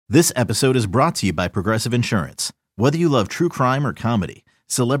This episode is brought to you by Progressive Insurance. Whether you love true crime or comedy,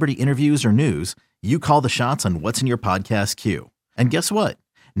 celebrity interviews or news, you call the shots on what's in your podcast queue. And guess what?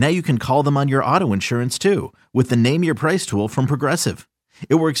 Now you can call them on your auto insurance too with the Name Your Price tool from Progressive.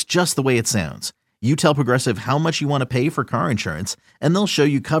 It works just the way it sounds. You tell Progressive how much you want to pay for car insurance, and they'll show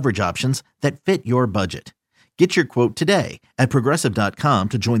you coverage options that fit your budget. Get your quote today at Progressive.com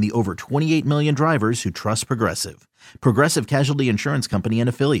to join the over 28 million drivers who trust Progressive. Progressive Casualty Insurance Company and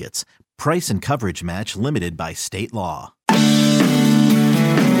Affiliates. Price and coverage match limited by state law.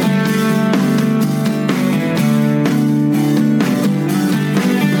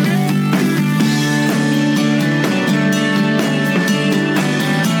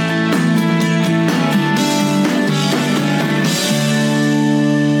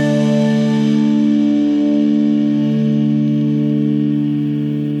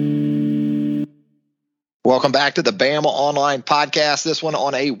 Welcome back to the Bama Online Podcast. This one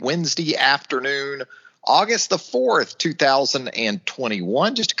on a Wednesday afternoon, August the 4th,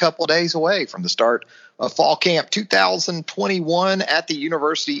 2021. Just a couple of days away from the start of Fall Camp 2021 at the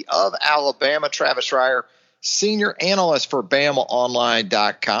University of Alabama. Travis Schreier, senior analyst for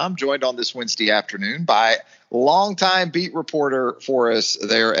BamaOnline.com, joined on this Wednesday afternoon by longtime beat reporter for us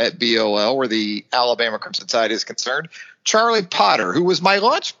there at BOL, where the Alabama Crimson Tide is concerned, Charlie Potter, who was my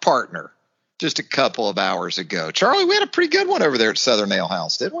lunch partner just a couple of hours ago. Charlie, we had a pretty good one over there at Southern Ale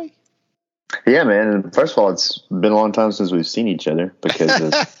House, didn't we? Yeah, man. And first of all, it's been a long time since we've seen each other because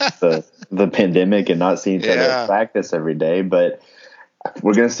of the pandemic and not seeing each other at practice every day. But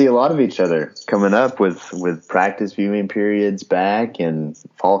we're going to see a lot of each other coming up with practice viewing periods back and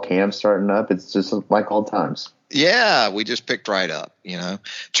fall camp starting up. It's just like old times. Yeah, we just picked right up, you know.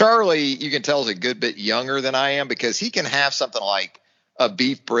 Charlie, you can tell, is a good bit younger than I am because he can have something like a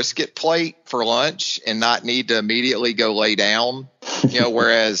beef brisket plate for lunch and not need to immediately go lay down, you know,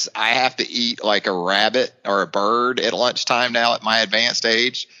 whereas I have to eat like a rabbit or a bird at lunchtime now at my advanced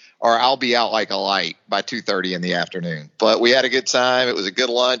age, or I'll be out like a light by 2:30 in the afternoon. But we had a good time. It was a good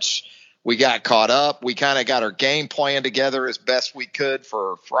lunch. We got caught up. We kind of got our game plan together as best we could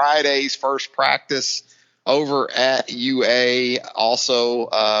for Friday's first practice over at UA.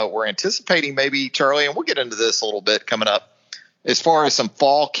 Also, we're anticipating maybe, Charlie, and we'll get into this a little bit coming up, as far as some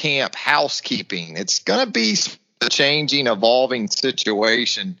fall camp housekeeping. It's going to be a changing, evolving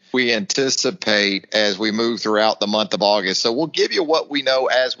situation we anticipate as we move throughout the month of August. So we'll give you what we know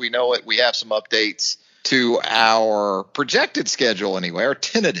as we know it. We have some updates to our projected schedule anyway, or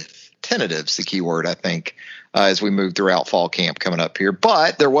tentative's the key word, I think, as we move throughout fall camp coming up here.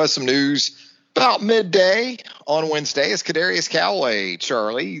 But there was some news about midday on Wednesday as Kadarius Callaway,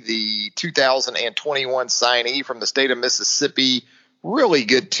 Charlie, the 2021 signee from the state of Mississippi, really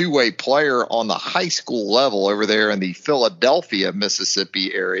good two-way player on the high school level over there in the Philadelphia,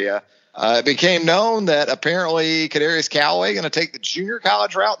 Mississippi area. It became known that apparently Kadarius Callaway going to take the junior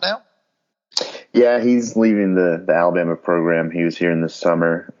college route now. Yeah, he's leaving the Alabama program. He was here in the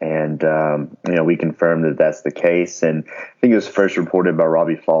summer, and we confirmed that that's the case. And I think it was first reported by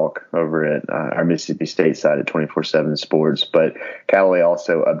Robbie Falk over at our Mississippi State site at 24/7 Sports. But Callaway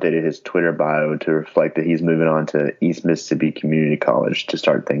also updated his Twitter bio to reflect that he's moving on to East Mississippi Community College to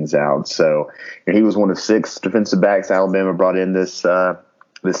start things out. So he was one of 6 defensive backs Alabama brought in this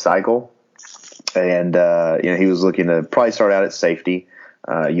cycle, and he was looking to probably start out at safety.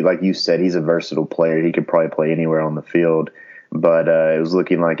 Like you said, he's a versatile player. He could probably play anywhere on the field. But it was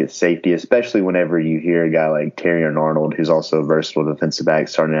looking like at safety, especially whenever you hear a guy like Terrion Arnold, who's also a versatile defensive back,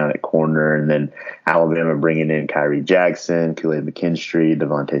 starting out at corner, and then Alabama bringing in Kyrie Jackson, Kool-Aid McKinstry,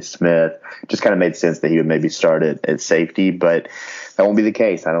 Devontae Smith. Just kind of made sense that he would maybe start at safety, but that won't be the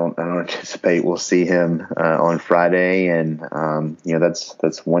case. I don't anticipate we'll see him on Friday, and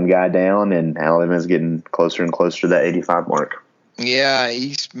that's one guy down, and Alabama's getting closer and closer to that 85 mark. Yeah,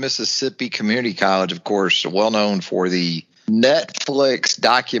 East Mississippi Community College, of course, well known for the Netflix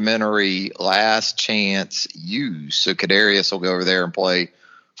documentary Last Chance U. So Kadarius will go over there and play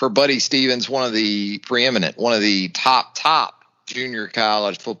for Buddy Stevens, one of the top junior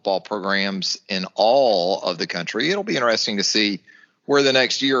college football programs in all of the country. It'll be interesting to see where the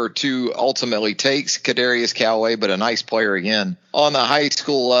next year or two ultimately takes Kadarius Callaway, but a nice player again on the high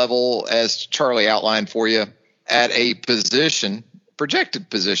school level, as Charlie outlined for you, at a position, projected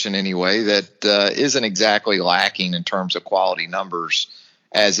position anyway, that isn't exactly lacking in terms of quality numbers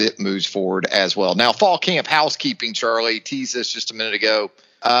as it moves forward as well. Now, fall camp housekeeping, Charlie, teased this just a minute ago.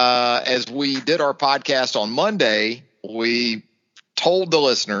 As we did our podcast on Monday, we told the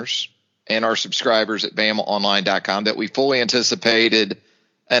listeners and our subscribers at BamaOnline.com that we fully anticipated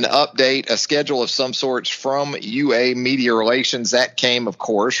an update, a schedule of some sorts from UA Media Relations. That came, of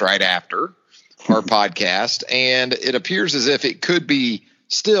course, right after our podcast. And it appears as if it could be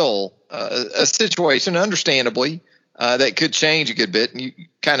still a situation, understandably, that could change a good bit. And you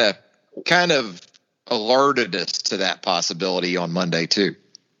kind of alerted us to that possibility on Monday, too.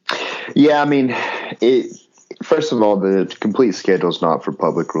 Yeah, I mean, first of all, the complete schedule is not for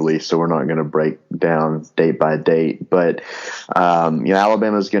public release, so we're not going to break down date by date. But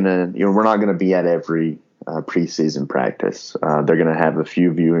Alabama's going to, we're not going to be at every preseason practice. They're going to have a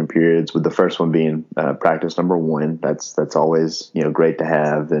few viewing periods, with the first one being practice number 1. That's always great to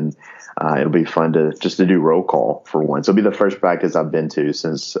have, and it'll be fun to do roll call for one. So it'll be the first practice I've been to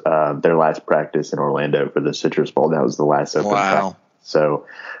since their last practice in Orlando for the Citrus Bowl. That was the last open practice. So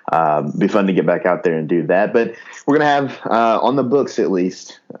be fun to get back out there and do that. But we're going to have on the books at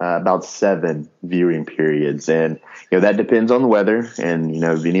least about 7 viewing periods. And, that depends on the weather. And,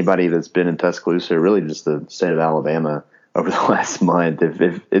 if anybody that's been in Tuscaloosa, really just the state of Alabama over the last month,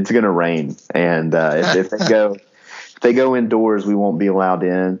 if it's going to rain. And if they go indoors, we won't be allowed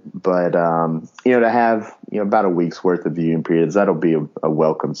in. But, to have, about a week's worth of viewing periods, that'll be a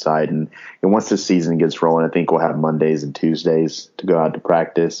welcome sight. And once the season gets rolling, I think we'll have Mondays and Tuesdays to go out to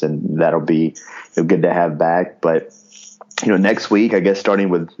practice, and that'll be good to have back. But, next week, I guess starting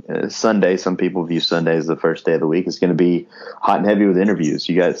with Sunday, some people view Sunday as the first day of the week, is going to be hot and heavy with interviews.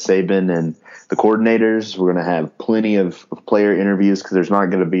 You got Saban and the coordinators. We're going to have plenty of player interviews, because there's not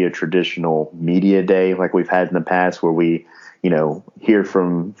going to be a traditional media day like we've had in the past, where we hear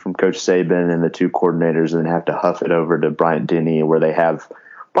from Coach Saban and the 2 coordinators and then have to huff it over to Bryant Denny, where they have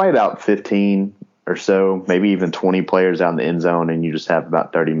probably about 15 or so, maybe even 20 players out in the end zone, and you just have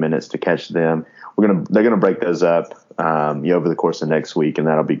about 30 minutes to catch them. They're gonna break those up over the course of next week, and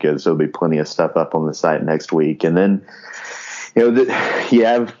that'll be good. So there'll be plenty of stuff up on the site next week, and then you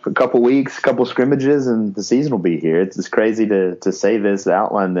have a couple weeks, a couple scrimmages, and the season will be here. It's just crazy to say this, to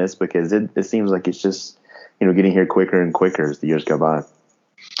outline this, because it seems like it's just getting here quicker and quicker as the years go by.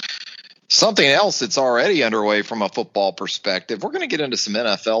 Something else that's already underway from a football perspective, we're going to get into some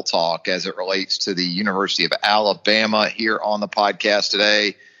NFL talk as it relates to the University of Alabama here on the podcast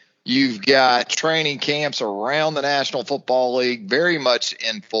today. You've got training camps around the National Football League very much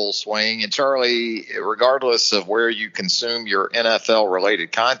in full swing. And Charlie, regardless of where you consume your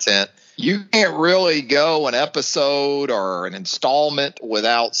NFL-related content, you can't really go an episode or an installment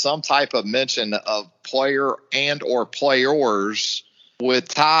without some type of mention of player and or players with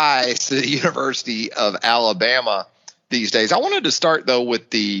ties to the University of Alabama these days. I wanted to start, though, with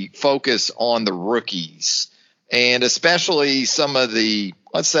the focus on the rookies, and especially some of the,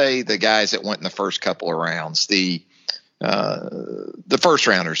 let's say, the guys that went in the first couple of rounds, the first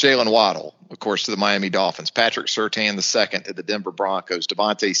rounders, Jalen Waddle, of course, to the Miami Dolphins, Patrick Surtain II to the Denver Broncos,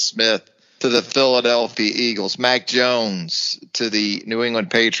 Devontae Smith to the Philadelphia Eagles, Mac Jones to the New England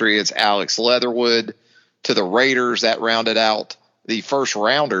Patriots, Alex Leatherwood to the Raiders. That rounded out the first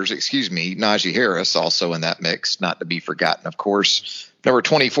rounders, Najee Harris also in that mix, not to be forgotten, of course. Number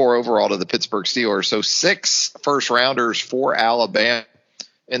 24 overall to the Pittsburgh Steelers. So 6 first rounders for Alabama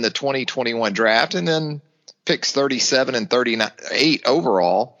in the 2021 draft. And then picks 37 and 38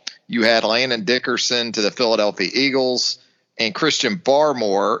 overall. You had Landon Dickerson to the Philadelphia Eagles and Christian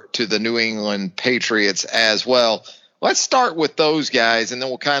Barmore to the New England Patriots as well. Let's start with those guys, and then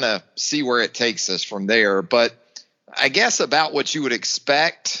we'll kind of see where it takes us from there. But I guess about what you would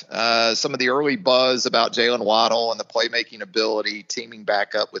expect, some of the early buzz about Jalen Waddle and the playmaking ability, teaming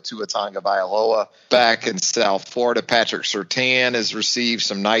back up with Tua Tagovailoa back in South Florida. Patrick Surtain has received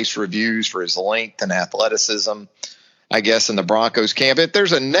some nice reviews for his length and athleticism, I guess, in the Broncos camp. If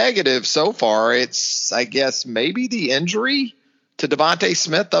there's a negative so far, it's, I guess, maybe the injury to Devontae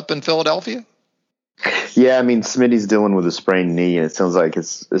Smith up in Philadelphia. Yeah, I mean, Smitty's dealing with a sprained knee, and it sounds like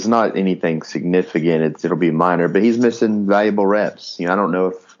it's not anything significant. It'll be minor, but he's missing valuable reps. I don't know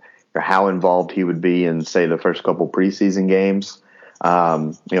if or how involved he would be in, say, the first couple preseason games.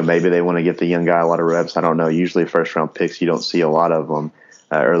 Maybe they want to get the young guy a lot of reps. I don't know. Usually first-round picks, you don't see a lot of them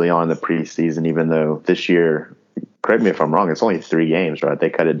early on in the preseason, even though this year, correct me if I'm wrong, it's only 3 games, right? They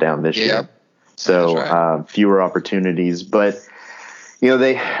cut it down this year. So right. Fewer opportunities. But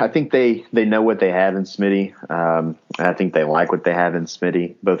I think they know what they have in Smitty. I think they like what they have in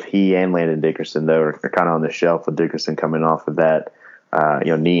Smitty. Both he and Landon Dickerson, though, are kind of on the shelf, with Dickerson coming off of that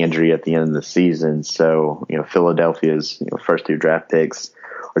knee injury at the end of the season. So Philadelphia's first 2 draft picks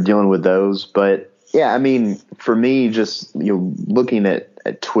are dealing with those. But yeah, I mean, for me, just looking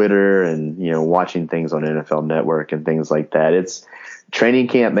at Twitter and watching things on NFL Network and things like that, training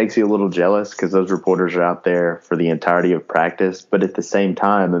camp makes you a little jealous because those reporters are out there for the entirety of practice. But at the same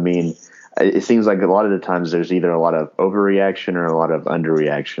time, I mean, it seems like a lot of the times there's either a lot of overreaction or a lot of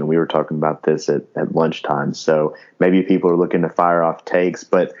underreaction. We were talking about this at lunchtime. So maybe people are looking to fire off takes.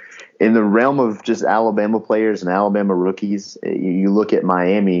 But in the realm of just Alabama players and Alabama rookies, you look at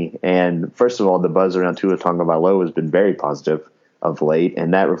Miami, and first of all, the buzz around Tua Tagovailoa has been very positive of late,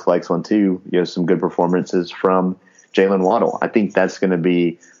 and that reflects on, too, some good performances from Jalen Waddle. I think that's going to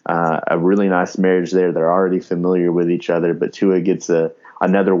be a really nice marriage there. They're already familiar with each other, but Tua gets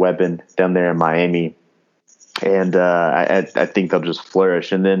another weapon down there in Miami, and I think they'll just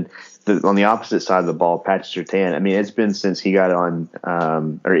flourish. And then on the opposite side of the ball, Patrick Surtain. I mean, it's been since he got on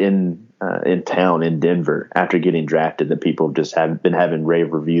in town in Denver after getting drafted that people have just been having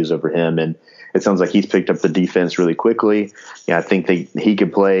rave reviews over him, and it sounds like he's picked up the defense really quickly. I think he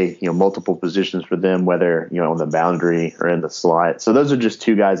could play multiple positions for them, whether on the boundary or in the slot. So those are just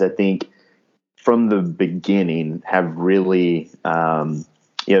two guys I think from the beginning have really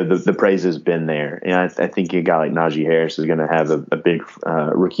the praise has been there. And I think a guy like Najee Harris is going to have a big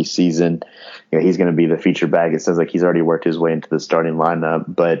rookie season. He's going to be the feature back. It sounds like he's already worked his way into the starting lineup.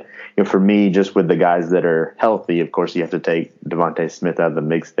 But for me, just with the guys that are healthy, of course, you have to take Devontae Smith out of the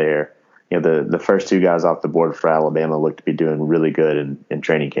mix there. The first two guys off the board for Alabama look to be doing really good in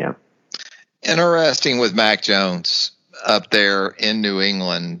training camp. Interesting with Mac Jones up there in New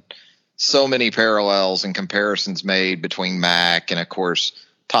England. So many parallels and comparisons made between Mac and, of course,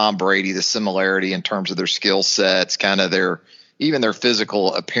 Tom Brady, the similarity in terms of their skill sets, kind of their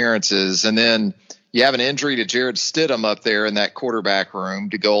physical appearances. And then you have an injury to Jarrett Stidham up there in that quarterback room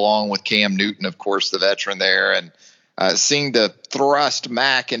to go along with Cam Newton, of course, the veteran there, and seemed to thrust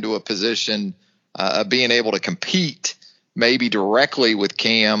Mac into a position of being able to compete maybe directly with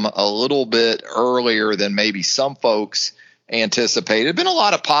Cam a little bit earlier than maybe some folks anticipated. Been a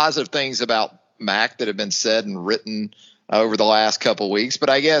lot of positive things about Mac that have been said and written over the last couple of weeks, but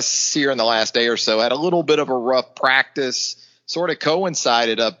I guess here in the last day or so had a little bit of a rough practice, sort of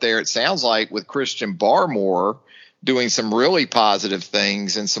coincided up there, it sounds like, with Christian Barmore doing some really positive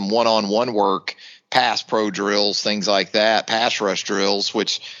things and some one-on-one work, pass pro drills, things like that, pass rush drills,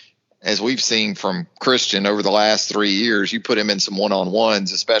 which, as we've seen from Christian over the last 3 years, you put him in some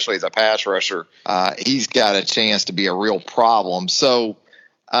one-on-ones, especially as a pass rusher, he's got a chance to be a real problem. So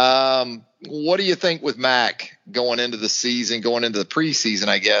what do you think with Mac going into the season, going into the preseason,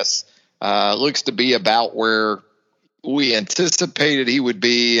 I guess? Looks to be about where we anticipated he would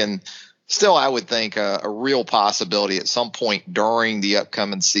be, and still I would think a real possibility at some point during the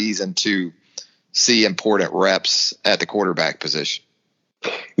upcoming season to see important reps at the quarterback position.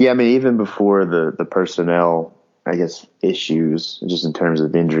 Yeah, I mean, even before the personnel, I guess, issues, just in terms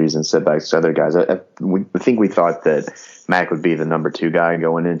of injuries and setbacks to other guys, I think we thought that Mac would be the number 2 guy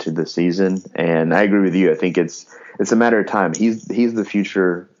going into the season. And I agree with you. I think it's a matter of time. He's the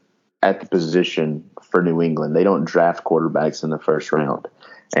future at the position for New England. They don't draft quarterbacks in the first round.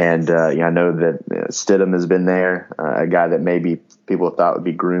 And I know that Stidham has been there, a guy that maybe people thought would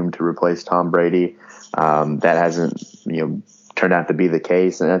be groomed to replace Tom Brady. That hasn't, turned out to be the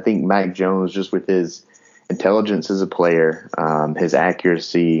case. And I think Mac Jones, just with his intelligence as a player, his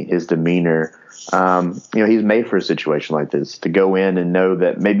accuracy, his demeanor, he's made for a situation like this, to go in and know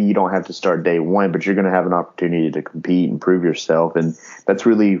that maybe you don't have to start day one, but you're going to have an opportunity to compete and prove yourself. And that's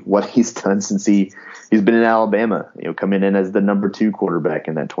really what he's done since he's been in Alabama, coming in as the number 2 quarterback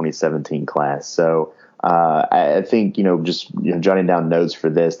in that 2017 class. So I think, just jotting down notes for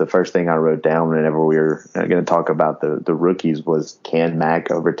this, the first thing I wrote down whenever we were going to talk about the rookies was, can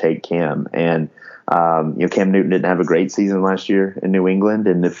Mac overtake Cam? And Cam Newton didn't have a great season last year in New England,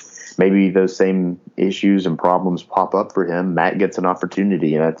 and if maybe those same issues and problems pop up for him, Matt gets an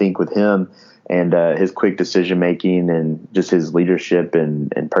opportunity. And I think with him and his quick decision making and just his leadership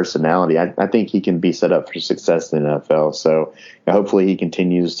and personality, I think he can be set up for success in the NFL. So hopefully he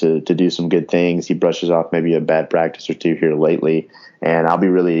continues to do some good things. He brushes off maybe a bad practice or two here lately, and I'll be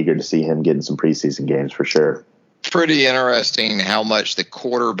really eager to see him get in some preseason games for sure. Pretty interesting how much the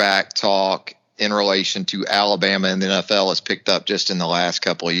quarterback talk in relation to Alabama and the NFL has picked up just in the last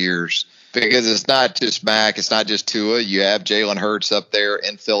couple of years, because it's not just Mac, it's not just Tua. You have Jalen Hurts up there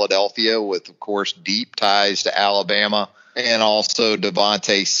in Philadelphia with, of course, deep ties to Alabama, and also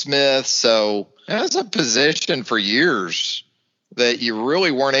Devontae Smith. So that's a position for years that you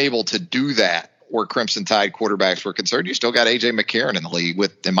really weren't able to do that where Crimson Tide quarterbacks were concerned. You still got A.J. McCarron in the league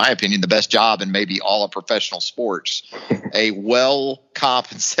with, in my opinion, the best job in maybe all of professional sports, a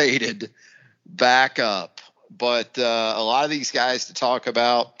well-compensated backup. But a lot of these guys to talk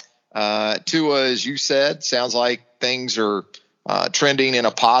about, Tua, as you said, sounds like things are trending in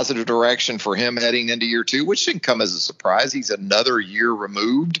a positive direction for him heading into year 2, which shouldn't come as a surprise. He's another year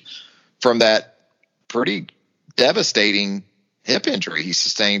removed from that pretty devastating hip injury he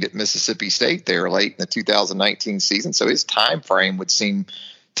sustained at Mississippi State there late in the 2019 season. So his time frame would seem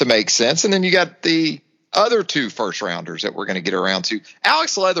to make sense. And then you got the other 2 first rounders that we're going to get around to.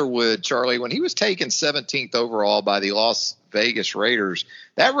 Alex Leatherwood, Charlie, when he was taken 17th overall by the Las Vegas Raiders,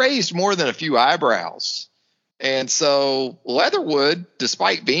 that raised more than a few eyebrows. And so Leatherwood,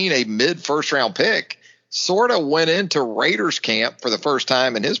 despite being a mid-first round pick, sort of went into Raiders camp for the first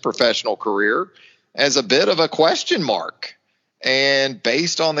time in his professional career as a bit of a question mark. And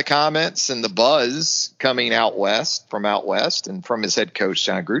based on the comments and the buzz coming out west and from his head coach,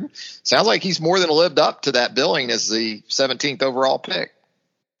 Jon Gruden, sounds like he's more than lived up to that billing as the 17th overall pick.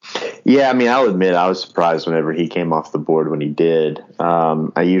 Yeah, I mean, I'll admit I was surprised whenever he came off the board when he did.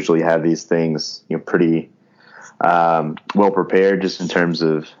 I usually have these things, pretty well prepared just in terms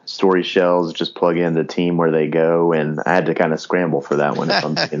of story shells, just plug in the team where they go. And I had to kind of scramble for that one, if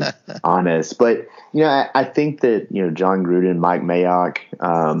I'm being honest. But, I think that, Jon Gruden, Mike Mayock,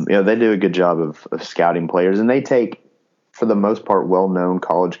 they do a good job of scouting players, and they take, for the most part, well-known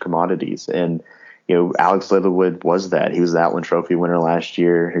college commodities. And, Alex Leatherwood was that. He was the Outland Trophy winner last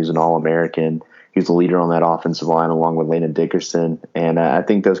year. He was an All-American. He was the leader on that offensive line along with Landon Dickerson. And I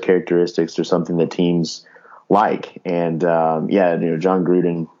think those characteristics are something that teams like. And, Jon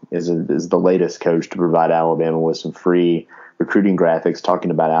Gruden is the latest coach to provide Alabama with some free recruiting graphics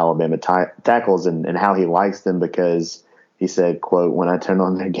talking about Alabama tackles and how he likes them because he said, quote, "When I turn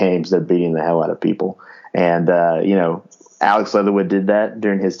on their games, they're beating the hell out of people." And, Alex Leatherwood did that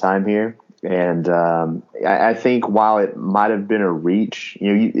during his time here. And I think while it might have been a reach,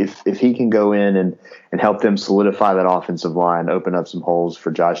 if he can go in and help them solidify that offensive line, open up some holes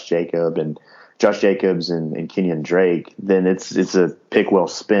for Josh Jacobs and Kenyon Drake, then it's a pick well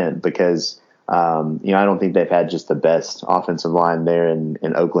spent because I don't think they've had just the best offensive line there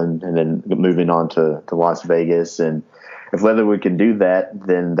in Oakland and then moving on to Las Vegas. And if Leatherwood can do that,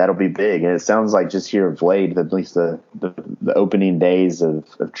 then that'll be big. And it sounds like just here of late, at least the opening days of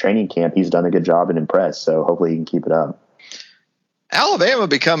training camp, he's done a good job and impressed. So hopefully he can keep it up. Alabama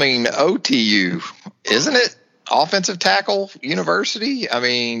becoming OTU, isn't it? Offensive tackle university. I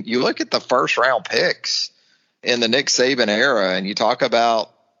mean, you look at the first round picks in the Nick Saban era and you talk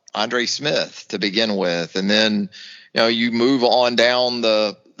about Andre Smith to begin with. And then, you move on down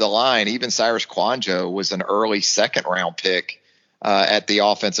the line. Even Cyrus Kouandjio was an early second round pick at the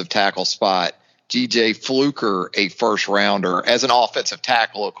offensive tackle spot. G.J. Fluker, a first rounder as an offensive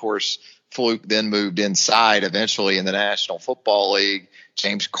tackle. Of course, Fluke then moved inside eventually in the National Football League.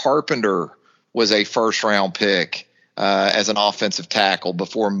 James Carpenter was a first round pick as an offensive tackle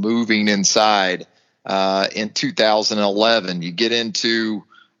before moving inside in 2011. You get into,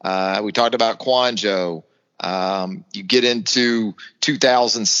 we talked about Kouandjio. You get into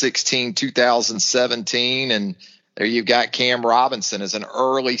 2016, 2017, and there you've got Cam Robinson as an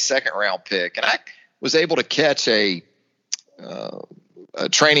early second round pick. And I was able to catch a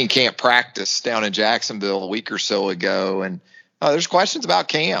training camp practice down in Jacksonville a week or so ago. And there's questions about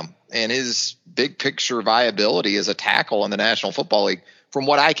Cam and his big picture viability as a tackle in the National Football League. From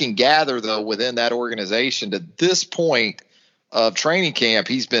what I can gather, though, within that organization to this point of training camp,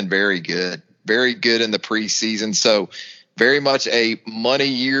 he's been very good in the preseason. So very much a money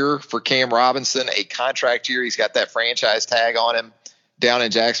year for Cam Robinson, a contract year. He's got that franchise tag on him down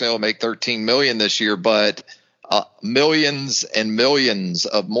in Jacksonville, make $13 million this year, but millions and millions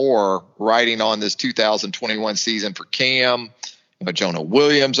of more riding on this 2021 season for Cam. Jonah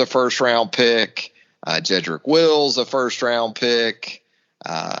Williams, a first-round pick. Jedrick Wills, a first-round pick.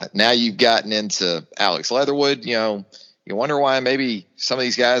 Now you've gotten into Alex Leatherwood. You wonder why maybe some of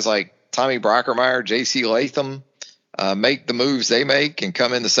these guys like Tommy Brockermeyer, J.C. Latham make the moves they make and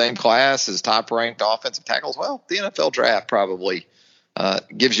come in the same class as top-ranked offensive tackles. Well, the NFL draft probably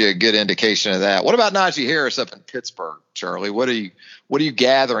gives you a good indication of that. What about Najee Harris up in Pittsburgh, Charlie? What are you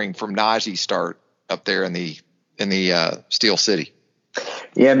gathering from Najee's start up there in the Steel City?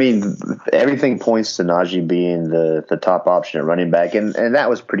 Yeah, I mean, everything points to Najee being the top option at running back, and that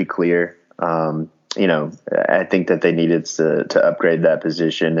was pretty clear. I think that they needed to upgrade that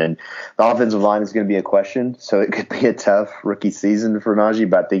position, and the offensive line is going to be a question. So it could be a tough rookie season for Najee,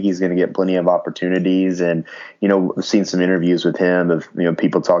 but I think he's going to get plenty of opportunities. And, I've seen some interviews with him of,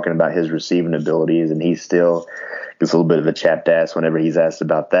 people talking about his receiving abilities, and he still gets a little bit of a chapped ass whenever he's asked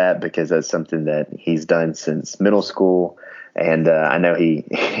about that, because that's something that he's done since middle school. And I know he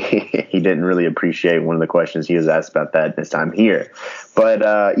he didn't really appreciate one of the questions he was asked about that this time here.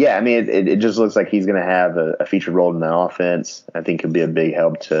 But, yeah, I mean, it just looks like he's going to have a featured role in the offense. I think he'll be a big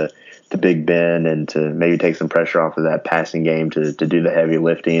help to Big Ben and to maybe take some pressure off of that passing game to do the heavy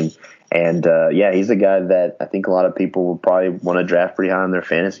lifting. And, yeah, he's a guy that I think a lot of people will probably want to draft pretty high on their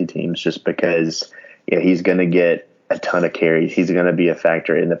fantasy teams just because he's going to get a ton of carries. He's going to be a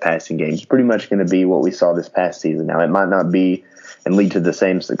factor in the passing game. He's pretty much going to be what we saw this past season. Now, it might not be and lead to the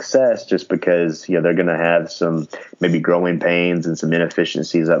same success just because they're going to have some maybe growing pains and some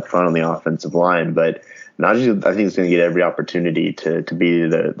inefficiencies up front on the offensive line. But Najee, I think, is going to get every opportunity to be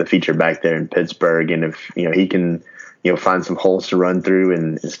the feature back there in Pittsburgh. And if he can find some holes to run through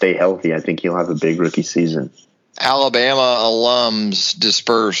and stay healthy, I think he'll have a big rookie season. Alabama alums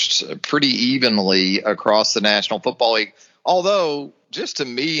dispersed pretty evenly across the National Football League. Although, just to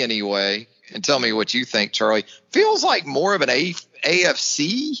me anyway, and tell me what you think, Charlie, feels like more of an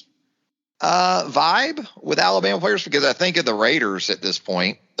AFC vibe with Alabama players, because I think of the Raiders at this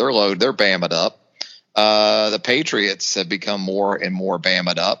point. They're Bammed up. The Patriots have become more and more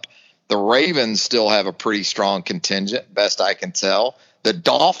Bammed up. The Ravens still have a pretty strong contingent, best I can tell. The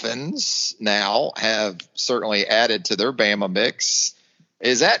Dolphins now have certainly added to their Bama mix.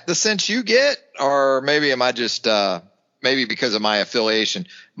 Is that the sense you get? Or maybe am I just maybe because of my affiliation,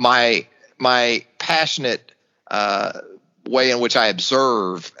 my passionate way in which I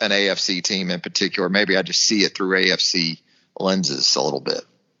observe an AFC team in particular, maybe I just see it through AFC lenses a little bit.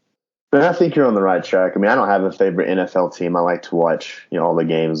 But I think you're on the right track. I mean, I don't have a favorite NFL team. I like to watch, all the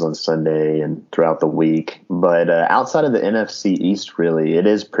games on Sunday and throughout the week. But outside of the NFC East, really, it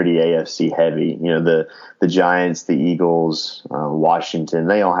is pretty AFC heavy. The Giants, the Eagles, Washington,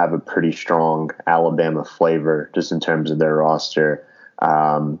 they all have a pretty strong Alabama flavor just in terms of their roster.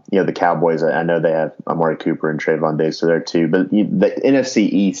 The Cowboys, I know they have Amari Cooper and Trayvon Diggs, so there too. But the NFC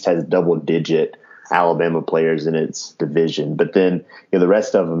East has double-digit Alabama players in its division, but then the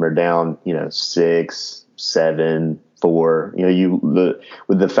rest of them are down 6, 7, 4.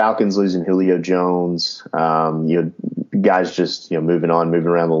 With the Falcons losing Julio Jones, guys just moving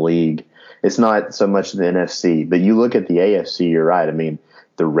around the league. It's not so much the NFC, but you look at the AFC. You're right. I mean,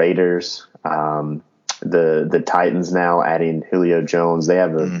 the Raiders, the Titans now adding Julio Jones. They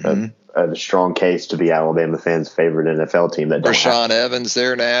have a strong case to be Alabama fans' favorite NFL team. That Rashaan Evans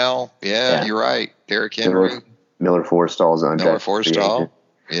there now. Yeah, you're right. Derrick Henry. Miller Forrestall's undrafted. Miller Forrestall.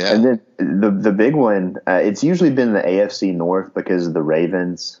 Yeah. And then the big one, it's usually been the AFC North because of the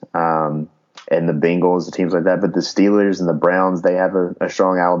Ravens and the Bengals, the teams like that. But the Steelers and the Browns, they have a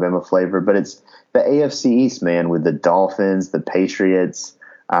strong Alabama flavor. But it's the AFC East, man, with the Dolphins, the Patriots.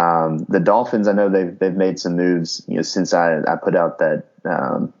 The Dolphins, I know they've made some moves since I put out that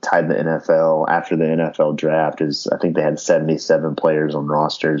tied the NFL after the NFL draft. I think they had 77 players on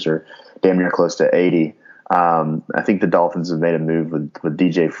rosters, or damn near close to 80. I think the Dolphins have made a move with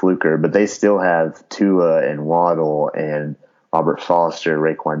DJ Fluker, but they still have Tua and Waddle and Robert Foster,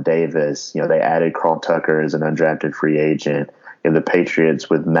 Raekwon Davis. They added Carl Tucker as an undrafted free agent. The Patriots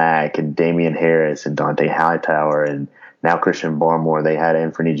with Mack and Damian Harris and Dante Hightower and now Christian Barmore. They had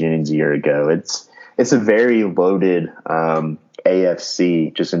Anthony Jennings a year ago. It's a very loaded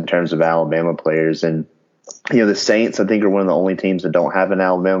AFC just in terms of Alabama players. And, the Saints, I think, are one of the only teams that don't have an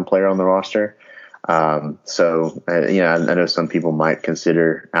Alabama player on the roster. I know some people might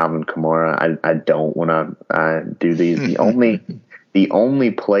consider Alvin Kamara. I don't want to do these. The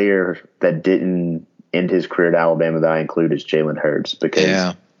only player that didn't end his career at Alabama that I include is Jalen Hurts,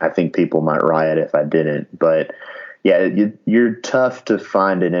 because I think people might riot if I didn't. But yeah, you're tough to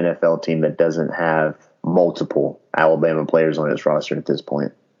find an NFL team that doesn't have multiple Alabama players on its roster at this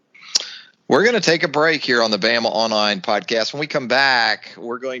point. We're going to take a break here on the Bama Online podcast. When we come back,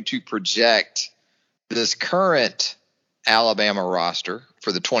 we're going to project this current Alabama roster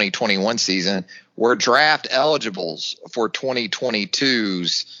for the 2021 season. We're draft eligibles for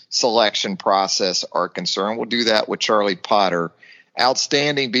 2022's selection process are concerned. We'll do that with Charlie Potter,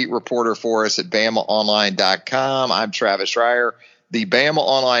 outstanding beat reporter for us at BamaOnline.com. I'm Travis Schreier. The Bama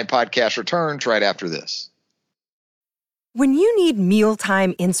Online podcast returns right after this. When you need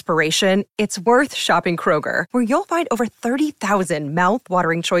mealtime inspiration, it's worth shopping Kroger, where you'll find over 30,000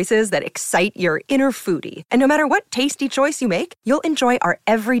 mouth-watering choices that excite your inner foodie. And no matter what tasty choice you make, you'll enjoy our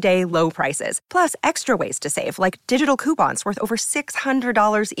everyday low prices, plus extra ways to save, like digital coupons worth over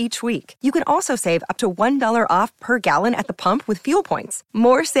 $600 each week. You can also save up to $1 off per gallon at the pump with fuel points.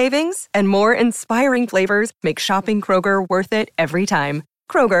 More savings and more inspiring flavors make shopping Kroger worth it every time.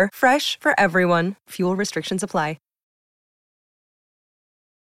 Kroger, fresh for everyone. Fuel restrictions apply.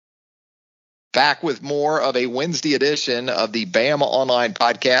 back with more of a Wednesday edition of the Bama Online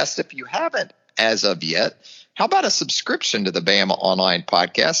Podcast. If you haven't as of yet, how about a subscription to the Bama Online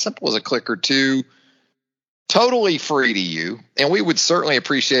Podcast? Simple as a click or two, totally free to you. And we would certainly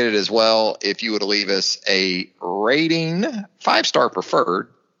appreciate it as well if you would leave us a rating, 5-star preferred.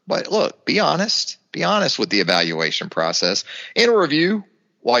 But look, be honest with the evaluation process, and a review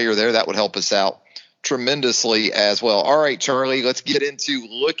while you're there. That would help us out tremendously as well. All right, Charlie, let's get into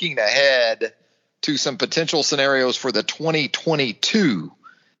looking ahead to some potential scenarios for the 2022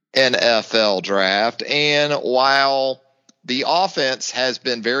 NFL draft. And while the offense has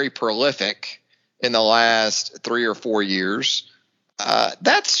been very prolific in the last 3 or 4 years,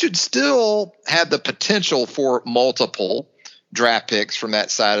 that should still have the potential for multiple draft picks from that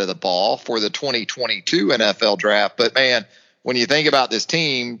side of the ball for the 2022 NFL draft. But man, when you think about this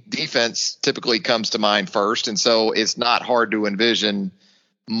team, defense typically comes to mind first. And so it's not hard to envision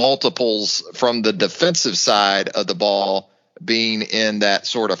multiples from the defensive side of the ball being in that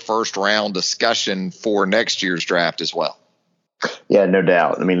sort of first round discussion for next year's draft as well. Yeah, no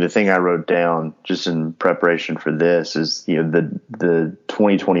doubt. I mean, the thing I wrote down just in preparation for this is, the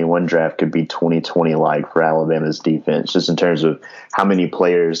 2021 draft could be 2020 like for Alabama's defense, just in terms of how many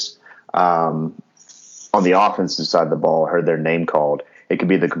players on the offensive side of the ball heard their name called. It could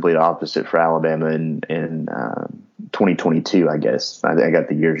be the complete opposite for Alabama in 2022, I guess. I got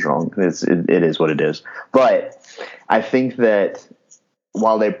the years wrong. It is what it is. But I think that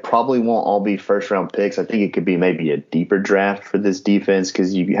while they probably won't all be first-round picks, I think it could be maybe a deeper draft for this defense,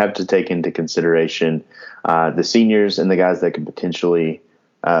 because you have to take into consideration the seniors and the guys that could potentially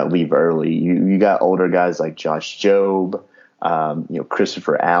leave early. You got older guys like Josh Jobe,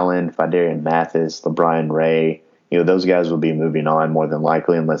 Christopher Allen, Phidarian Mathis, LeBron Ray. Those guys will be moving on more than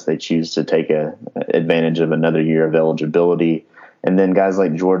likely unless they choose to take advantage of another year of eligibility. And then guys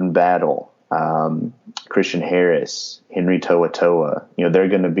like Jordan Battle, Christian Harris, Henry To'oTo'o, they're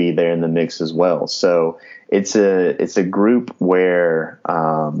going to be there in the mix as well. So it's a group where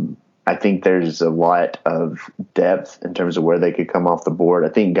I think there's a lot of depth in terms of where they could come off the board. I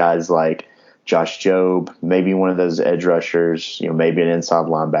think guys like Josh Jobe, maybe one of those edge rushers, maybe an inside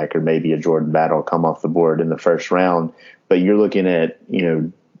linebacker, maybe a Jordan Battle come off the board in the first round. But you're looking at,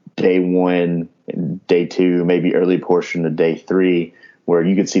 day 1, day 2, maybe early portion of day 3, where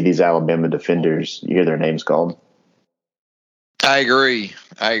you could see these Alabama defenders, you hear their names called. I agree,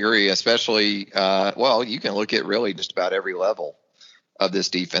 especially, you can look at really just about every level of this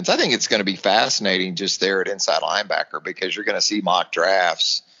defense. I think it's going to be fascinating just there at inside linebacker, because you're going to see mock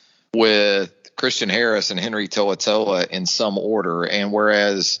drafts with Christian Harris and Henry To'oTo'o in some order. And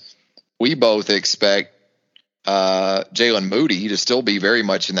whereas we both expect Jalen Moody to still be very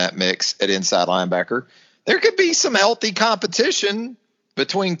much in that mix at inside linebacker, there could be some healthy competition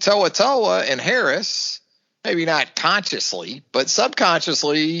between To'oTo'o and Harris. Maybe not consciously, but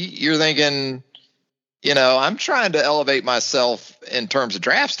subconsciously you're thinking, I'm trying to elevate myself in terms of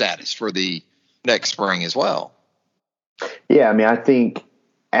draft status for the next spring as well. Yeah, I mean, I think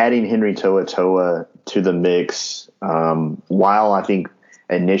adding Henry To'oTo'o to the mix, while I think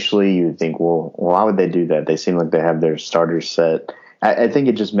initially you would think, well, why would they do that? They seem like they have their starters set. I think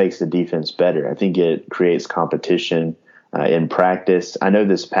it just makes the defense better. I think it creates competition in practice. I know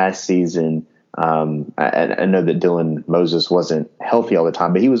this past season, I know that Dylan Moses wasn't healthy all the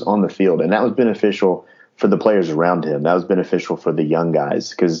time, but he was on the field, and that was beneficial for the players around him. That was beneficial for the young guys,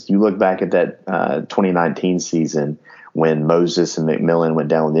 because you look back at that 2019 season when Moses and McMillan went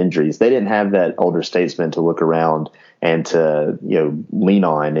down with injuries. They didn't have that older statesman to look around and to lean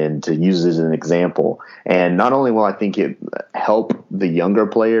on and to use as an example. And not only will I think it help the younger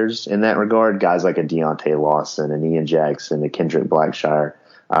players in that regard, guys like a Deontay Lawson and Ian Jackson and Kendrick Blackshire,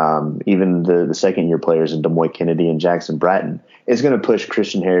 even the second-year players in Demoy Kennedy and Jackson Bratton, is going to push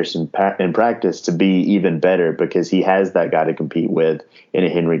Christian Harris in practice to be even better, because he has that guy to compete with in a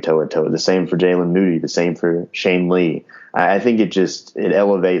Henry To'oTo'o. The same for Jalen Moody, the same for Shane Lee. I think it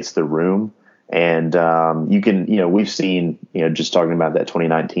elevates the room. And we've seen, just talking about that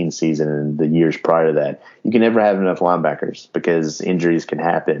 2019 season and the years prior to that, you can never have enough linebackers because injuries can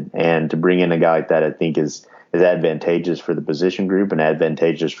happen. And to bring in a guy like that, I think is advantageous for the position group and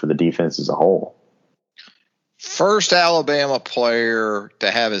advantageous for the defense as a whole. First Alabama player to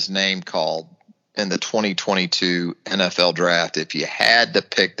have his name called in the 2022 NFL draft. If you had to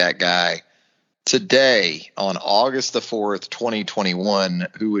pick that guy today on August the 4th, 2021,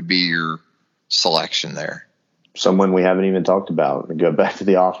 who would be your selection there? Someone we haven't even talked about. We go back to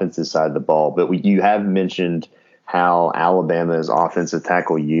the offensive side of the ball, but you have mentioned how Alabama's offensive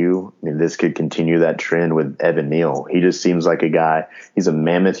tackle this could continue that trend with Evan Neal. He just seems like a guy. He's a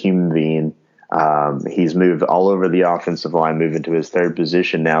mammoth human being. He's moved all over the offensive line, moving to his third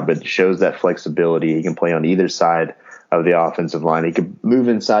position now, but shows that flexibility. He can play on either side of the offensive line. He could move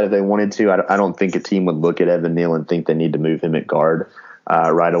inside if they wanted to. I don't think a team would look at Evan Neal and think they need to move him at guard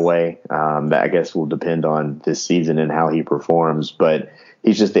right away. That I guess will depend on this season and how he performs, but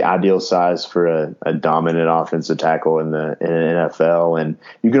he's just the ideal size for a dominant offensive tackle in the NFL. And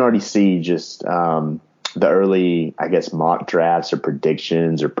you can already see just the early, I guess, mock drafts or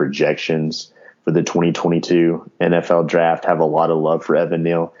predictions or projections for the 2022 NFL draft have a lot of love for Evan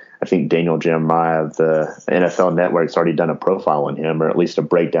Neal. I think Daniel Jeremiah of the NFL Network's already done a profile on him, or at least a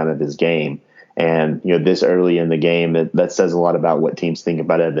breakdown of his game. And, this early in the game, that says a lot about what teams think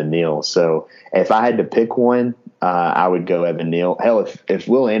about Evan Neal. So if I had to pick one, I would go Evan Neal. Hell, if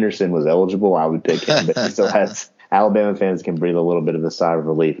Will Anderson was eligible, I would pick him. But he still has Alabama fans can breathe a little bit of a sigh of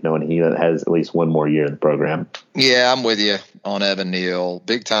relief knowing he has at least one more year in the program. Yeah, I'm with you on Evan Neal.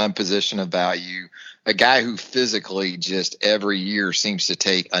 Big time position of value. A guy who physically just every year seems to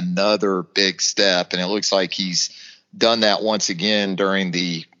take another big step. And it looks like he's done that once again during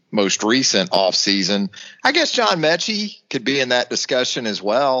the most recent offseason. I guess John Mechie could be in that discussion as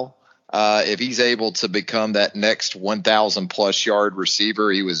well. If he's able to become that next 1,000 plus yard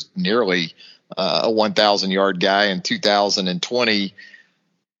receiver. He was nearly a 1,000 yard guy in 2020.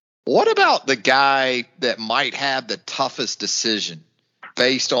 What about the guy that might have the toughest decision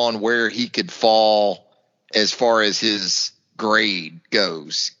based on where he could fall as far as his grade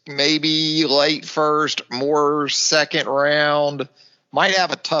goes? Maybe late first, more second round. Might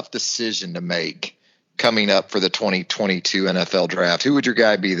have a tough decision to make coming up for the 2022 NFL draft. Who would your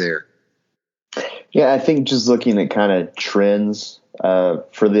guy be there? Yeah, I think just looking at kind of trends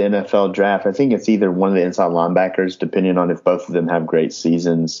for the NFL draft, I think it's either one of the inside linebackers, depending on if both of them have great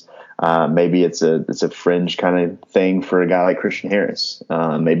seasons. Maybe it's a fringe kind of thing for a guy like Christian Harris.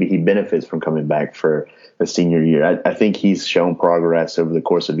 Maybe he benefits from coming back for a senior year. I think he's shown progress over the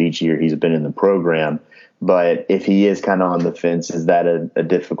course of each year he's been in the program. But if he is kind of on the fence, is that a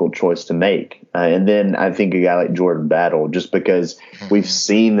difficult choice to make? And then I think a guy like Jordan Battle, just because we've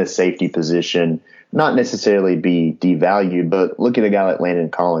seen the safety position not necessarily be devalued, but look at a guy like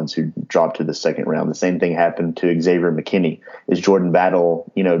Landon Collins who dropped to the second round. The same thing happened to Xavier McKinney. Is Jordan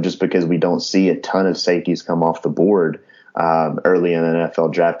Battle, just because we don't see a ton of safeties come off the board early in the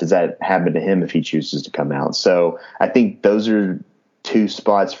NFL draft, does that happen to him if he chooses to come out? So I think those are two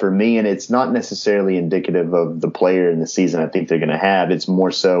spots for me, and it's not necessarily indicative of the player in the season I think they're going to have. It's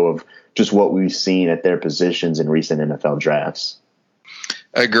more so of just what we've seen at their positions in recent NFL drafts.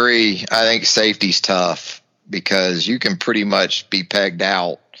 Agree. I think safety's tough because you can pretty much be pegged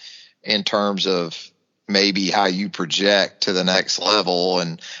out in terms of maybe how you project to the next level.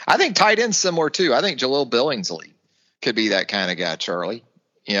 And I think tight end's similar too. I think Jaleel Billingsley could be that kind of guy, Charlie.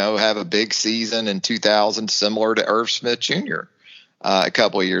 Have a big season in 2000, similar to Irv Smith Jr. A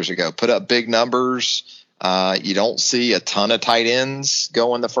couple of years ago. Put up big numbers. You don't see a ton of tight ends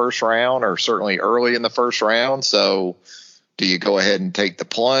go in the first round, or certainly early in the first round. So do you go ahead and take the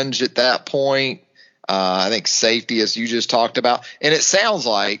plunge at that point? I think safety, as you just talked about, and it sounds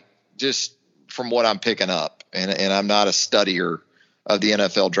like, just from what I'm picking up, and I'm not a studier of the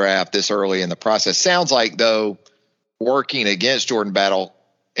NFL draft this early in the process, sounds like, though, working against Jordan Battle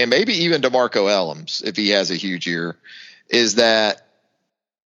and maybe even DeMarco Ellams, if he has a huge year, is that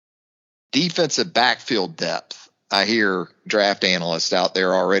defensive backfield depth. I hear draft analysts out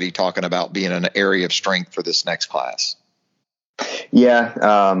there already talking about being an area of strength for this next class. Yeah,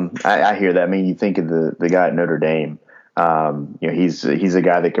 I hear that. I mean, you think of the guy at Notre Dame. He's a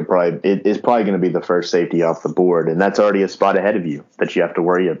guy that is probably going to be the first safety off the board, and that's already a spot ahead of you that you have to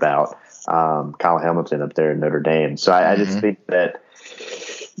worry about. Kyle Hamilton up there in Notre Dame. So I just think that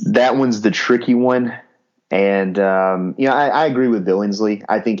one's the tricky one. And, I agree with Billingsley.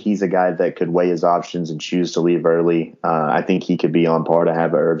 I think he's a guy that could weigh his options and choose to leave early. I think he could be on par to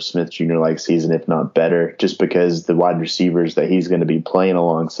have a Irv Smith Jr. like season, if not better, just because the wide receivers that he's going to be playing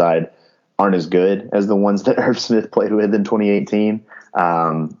alongside aren't as good as the ones that Irv Smith played with in 2018.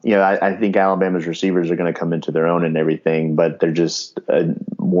 I think Alabama's receivers are going to come into their own and everything, but they're just a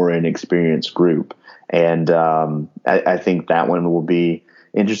more inexperienced group. And I think that one will be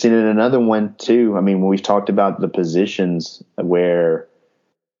interesting. In another one too, I mean, when we've talked about the positions where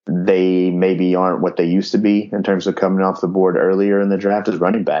they maybe aren't what they used to be in terms of coming off the board earlier in the draft, is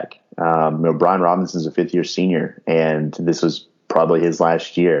running back. Brian Robinson's a fifth-year senior, and this was probably his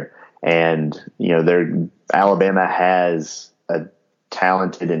last year. And Alabama has a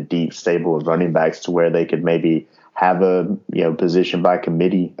talented and deep stable of running backs to where they could maybe have a position by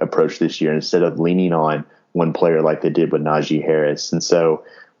committee approach this year instead of leaning on one player like they did with Najee Harris. And so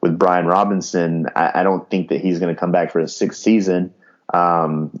Brian Robinson, I don't think that he's going to come back for his sixth season.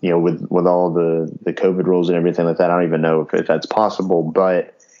 With all the COVID rules and everything like that, I don't even know if that's possible,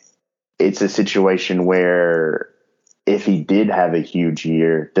 but it's a situation where if he did have a huge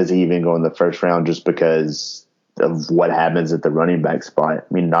year, does he even go in the first round just because of what happens at the running back spot?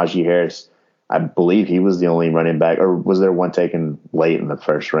 I mean, Najee Harris, I believe he was the only running back, or was there one taken late in the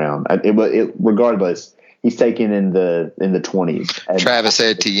first round? Regardless, he's taken in the 20s. Travis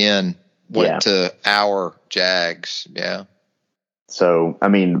Etienne went to our Jags. Yeah. So, I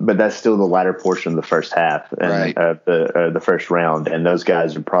mean, but that's still the latter portion of the first half and right. The first round. And those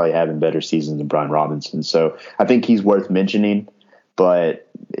guys are probably having better seasons than Brian Robinson. So I think he's worth mentioning, but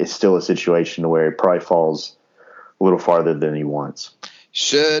it's still a situation where it probably falls a little farther than he wants.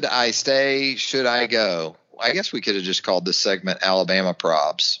 Should I stay? Should I go? I guess we could have just called this segment Alabama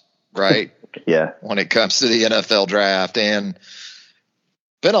Probs, right? Yeah. When it comes to the NFL draft. And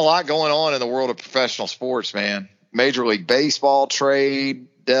been a lot going on in the world of professional sports, man. Major League Baseball trade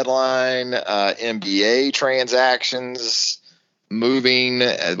deadline, NBA transactions, moving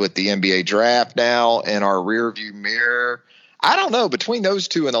with the NBA draft now in our rearview mirror. I don't know, between those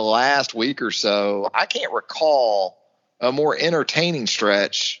two in the last week or so, I can't recall a more entertaining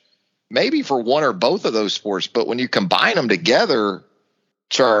stretch, maybe for one or both of those sports. But when you combine them together,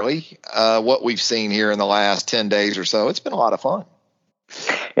 Charlie, what we've seen here in the last 10 days or so, it's been a lot of fun.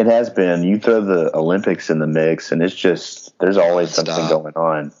 It has been. You throw the Olympics in the mix, and it's just there's always something going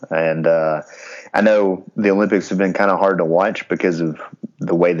on. And I know the Olympics have been kind of hard to watch because of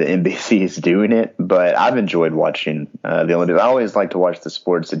the way the NBC is doing it, but I've enjoyed watching the Olympics. I always like to watch the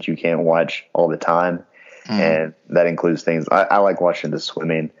sports that you can't watch all the time, and that includes things. I like watching the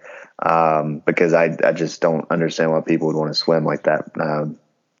swimming because I just don't understand why people would want to swim like that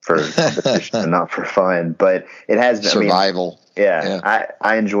for competition and not for fun. But it has been survival.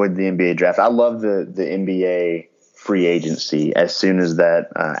 I enjoyed the NBA draft. I love the NBA free agency as soon as that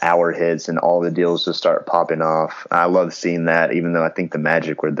hour hits and all the deals just start popping off. I love seeing that, even though I think the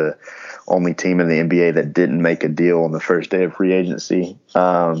Magic were the only team in the NBA that didn't make a deal on the first day of free agency.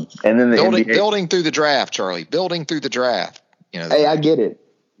 And then building through the draft, Charlie, building through the draft. Hey, I get it.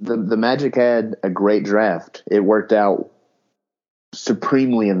 The Magic had a great draft. It worked out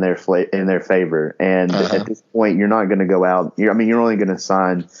supremely in their favor, and at this point you're not going to go out. You're only going to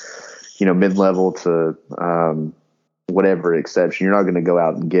sign mid-level to whatever exception. You're not going to go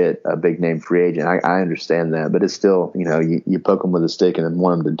out and get a big name free agent. I understand that, but it's still you poke them with a stick and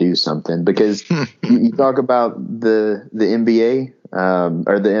want them to do something, because you talk about the NBA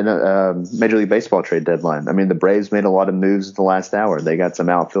or the Major League Baseball trade deadline. I mean, the Braves made a lot of moves at the last hour. They got some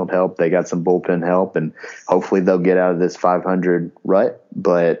outfield help. They got some bullpen help, and hopefully they'll get out of this 500 rut.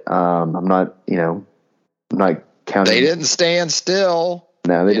 But I'm not counting. They didn't stand still.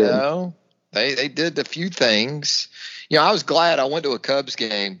 No, they didn't. They did a few things. I was glad I went to a Cubs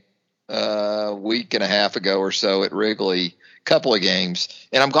game a week and a half ago or so at Wrigley, couple of games.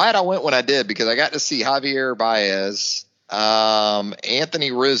 And I'm glad I went when I did, because I got to see Javier Baez,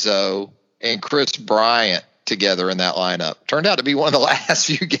 Anthony Rizzo, and Chris Bryant together in that lineup. Turned out to be one of the last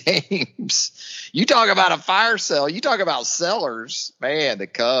few games. You talk about a fire sale. You talk about sellers. Man, the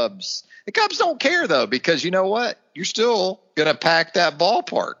Cubs don't care, though, because you know what? You're still going to pack that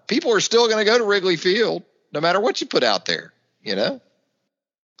ballpark. People are still going to go to Wrigley Field no matter what you put out there,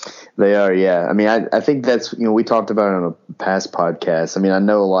 They are, yeah. I mean, I think that's, we talked about it on a past podcast. I mean, I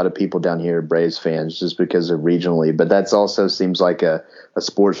know a lot of people down here are Braves fans just because of regionally, but that's also seems like a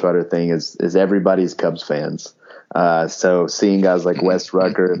sports writer thing is everybody's Cubs fans. So seeing guys like Wes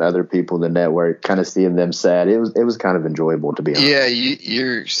Rucker and other people in the network, kind of seeing them sad, it was kind of enjoyable, to be honest. Yeah,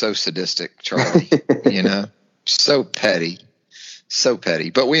 you're so sadistic, Charlie. So petty.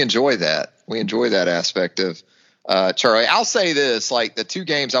 But we enjoy that. We enjoy that aspect of Charlie. I'll say this: like the two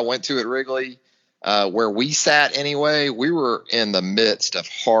games I went to at Wrigley, where we sat anyway, we were in the midst of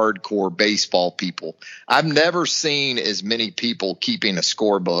hardcore baseball people. I've never seen as many people keeping a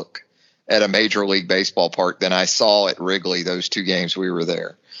scorebook at a Major League Baseball park than I saw at Wrigley those two games we were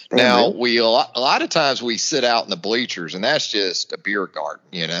there. Now, a lot of times we sit out in the bleachers, and that's just a beer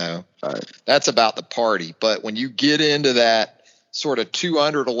garden, Right. That's about the party. But when you get into that sort of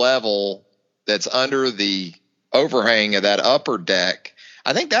 200 level that's under the overhang of that upper deck,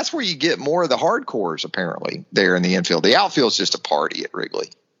 I think that's where you get more of the hardcores, apparently, there in the infield. The outfield's just a party at Wrigley.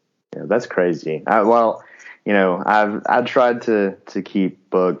 Yeah, that's crazy. I've tried to keep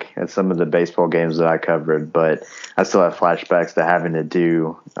book at some of the baseball games that I covered, but I still have flashbacks to having to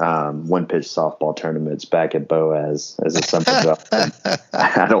do one-pitch softball tournaments back at Boaz as a summer job.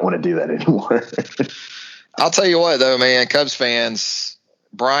 I don't want to do that anymore. I'll tell you what, though, man, Cubs fans,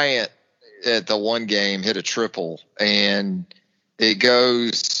 Bryant at the one game hit a triple, and it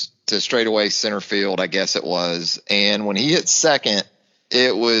goes to straightaway center field, I guess it was. And when he hit second,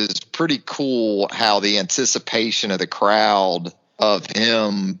 it was pretty cool how the anticipation of the crowd of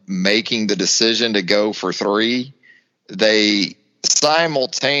him making the decision to go for three, they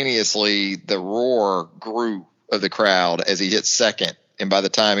simultaneously, the roar grew of the crowd as he hit second. And by the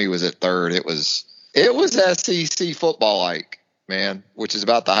time he was at third, it was SEC football like, man, which is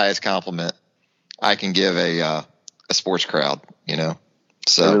about the highest compliment I can give a sports crowd, you know?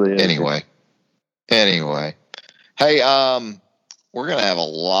 So really anyway, hey, we're going to have a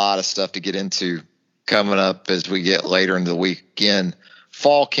lot of stuff to get into coming up as we get later into the weekend.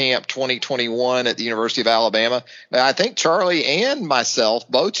 Fall camp 2021 at the University of Alabama. Now, I think Charlie and myself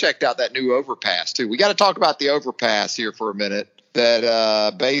both checked out that new overpass too. We got to talk about the overpass here for a minute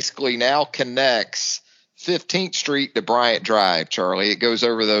that basically now connects 15th Street to Bryant Drive, Charlie. It goes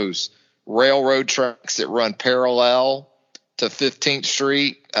over those railroad tracks that run parallel to 15th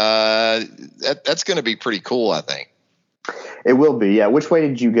Street. That's going to be pretty cool, I think. It will be, yeah. Which way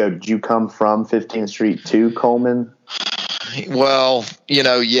did you go? Did you come from 15th Street to Coleman? Well,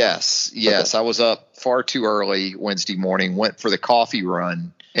 yes. Okay. I was up far too early Wednesday morning, went for the coffee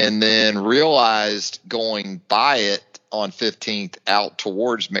run, and then realized going by it on 15th out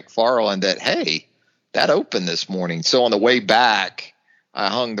towards McFarland that, hey, that opened this morning. So on the way back, I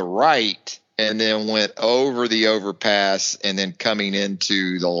hung the right and then went over the overpass and then coming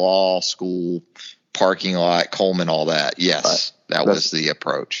into the law school parking lot, Coleman, all that. Yes, that was the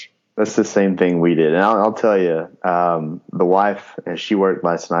approach. That's the same thing we did. And I'll tell you, the wife, and she worked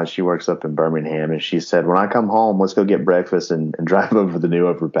last night, she works up in Birmingham, and she said, when I come home, let's go get breakfast and drive over the new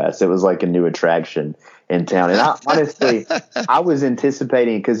overpass. It was like a new attraction in town. And honestly, I was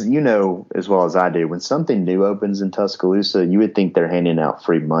anticipating, because you know as well as I do, when something new opens in Tuscaloosa, you would think they're handing out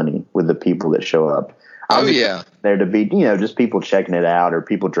free money with the people that show up. There to be, just people checking it out or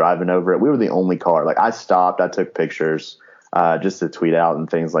people driving over it. We were the only car. Like, I stopped, I took pictures just to tweet out and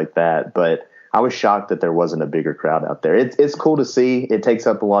things like that. But I was shocked that there wasn't a bigger crowd out there. It's cool to see. It takes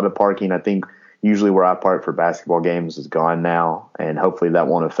up a lot of parking. I think usually where I park for basketball games is gone now, and hopefully that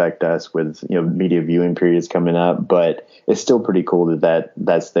won't affect us with media viewing periods coming up. But it's still pretty cool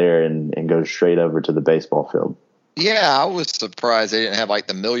that's there and goes straight over to the baseball field. Yeah, I was surprised they didn't have like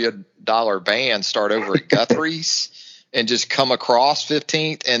the $1 million band start over at Guthrie's and just come across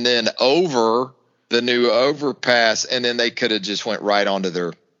 15th and then over the new overpass, and then they could have just went right onto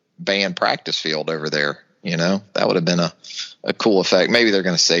their band practice field over there. That would have been a cool effect. Maybe they're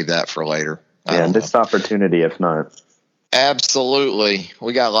going to save that for later. Yeah, this opportunity, if not. Absolutely.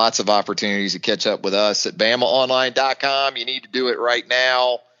 We got lots of opportunities to catch up with us at BamaOnline.com. You need to do it right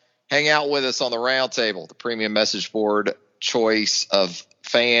now. Hang out with us on the Roundtable, the premium message board choice of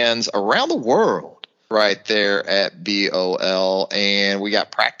fans around the world, right there at BOL. And we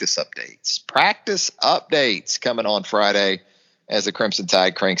got practice updates coming on Friday as the Crimson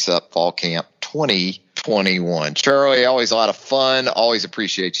Tide cranks up fall camp 2021. Charlie, always a lot of fun. Always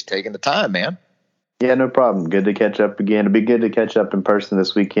appreciate you taking the time, man. Yeah, no problem. Good to catch up again. It'd be good to catch up in person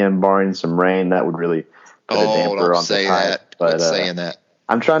this weekend, barring some rain. That would really put a damper on the hype. But saying that.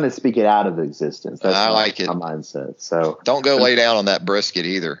 I'm trying to speak it out of existence. That's I like my mindset. So don't go lay down on that brisket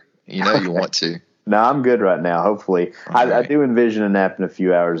either. You want to. No, I'm good right now. Hopefully, I do envision a nap in a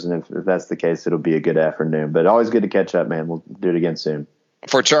few hours, and if that's the case, it'll be a good afternoon. But always good to catch up, man. We'll do it again soon.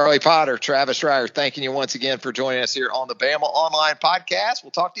 For Charlie Potter, Travis Schreier, thanking you once again for joining us here on the Bama Online Podcast.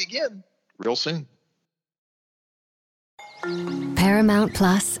 We'll talk to you again real soon. Paramount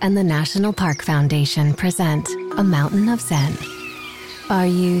Plus and the National Park Foundation present A Mountain of Zen. Are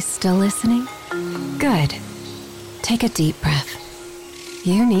you still listening? Good. Take a deep breath.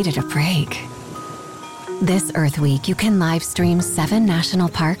 You needed a break. This Earth Week, you can live stream 7 national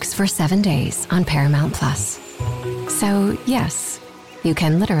parks for 7 days on Paramount Plus. So, yes, you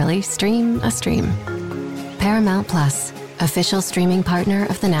can literally stream a stream. Paramount Plus, official streaming partner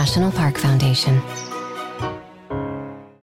of the National Park Foundation.